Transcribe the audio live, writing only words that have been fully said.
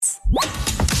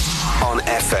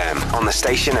FM on the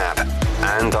station app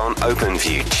and on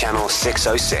OpenView channel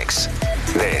 606.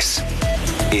 This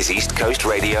is East Coast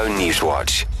Radio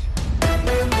Newswatch.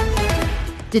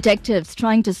 Detectives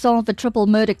trying to solve a triple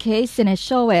murder case in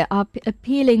Eshowe are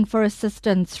appealing for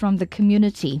assistance from the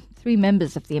community. 3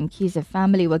 members of the Mkhize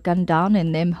family were gunned down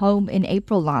in their home in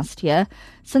April last year.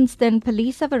 Since then,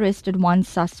 police have arrested 1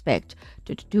 suspect.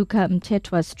 Tutuka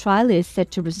Mtetwa's trial is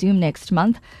set to resume next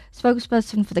month.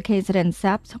 Spokesperson for the KZN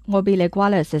SAPS, Ngobile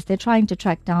Gwala, says they're trying to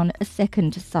track down a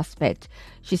 2nd suspect.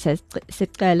 She says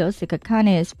Sicelo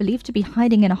Sikakane is believed to be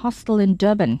hiding in a hostel in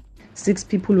Durban. 6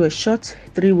 people were shot,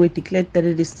 3 were declared dead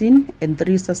at the scene, and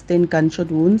 3 sustained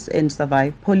gunshot wounds and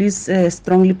survived. Police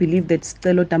strongly believe that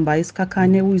Stelo Tambais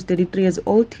Kakane, who is 33 years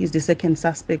old, is the 2nd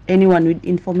suspect. Anyone with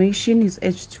information is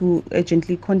urged to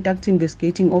urgently contact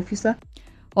investigating officer.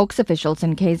 Hawks officials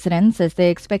in KZN says they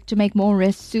expect to make more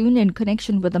arrests soon in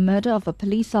connection with the murder of a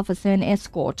police officer in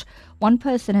Escort. 1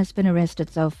 person has been arrested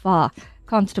so far.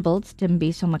 Constable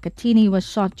Timbiso Makatini was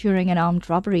shot during an armed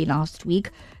robbery last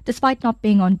week. Despite not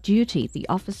being on duty, the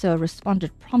officer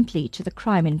responded promptly to the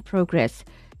crime in progress.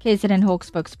 KZN Hawk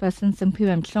spokesperson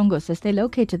Simpiwe Mhlongo says they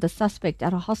located the suspect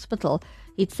at a hospital.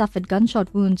 He'd suffered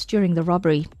gunshot wounds during the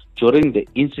robbery. During the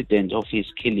incident of his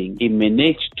killing, he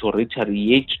managed to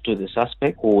retaliate to the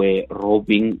suspect who were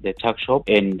robbing the tuck shop,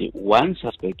 and 1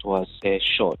 suspect was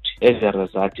shot. As a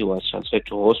result, he was transferred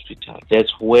to hospital.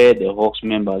 That's where the Hawks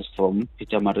members from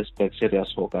Pietermaritzburg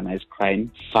Serious Organized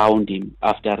Crime found him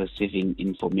after receiving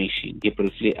information. He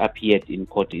briefly appeared in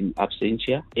court in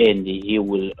absentia, and he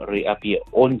will reappear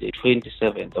on the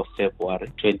 27th of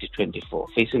February 2024,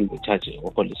 facing the charges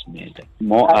of police murder.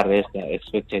 More arrests are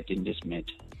expected in this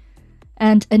matter.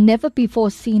 And a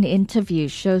never-before-seen interview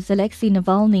shows Alexei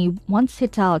Navalny once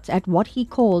hit out at what he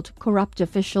called corrupt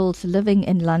officials living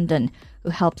in London who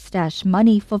helped stash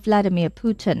money for Vladimir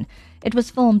Putin. It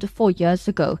was filmed 4 years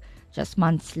ago. Just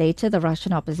months later, the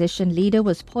Russian opposition leader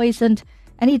was poisoned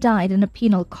and he died in a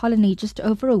penal colony just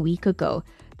over a week ago.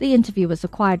 The interview was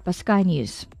acquired by Sky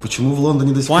News.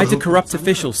 Why do corrupt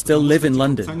officials still live in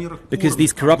London? Because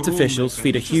these corrupt officials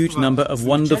feed a huge number of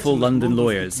wonderful London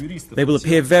lawyers. They will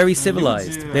appear very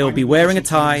civilized. They will be wearing a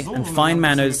tie and fine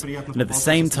manners, and at the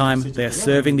same time they are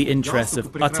serving the interests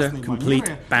of utter, complete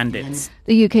bandits.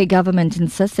 The UK government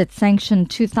insists it sanctioned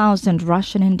 2,000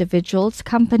 Russian individuals,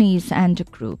 companies and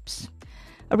groups.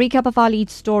 A recap of our lead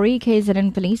story.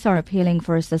 KZN police are appealing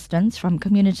for assistance from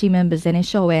community members in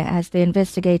Eshowe as they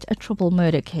investigate a triple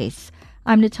murder case.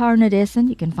 I'm Natara Nadesan.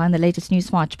 You can find the latest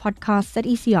Newswatch podcasts at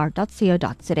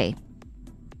ecr.co.za.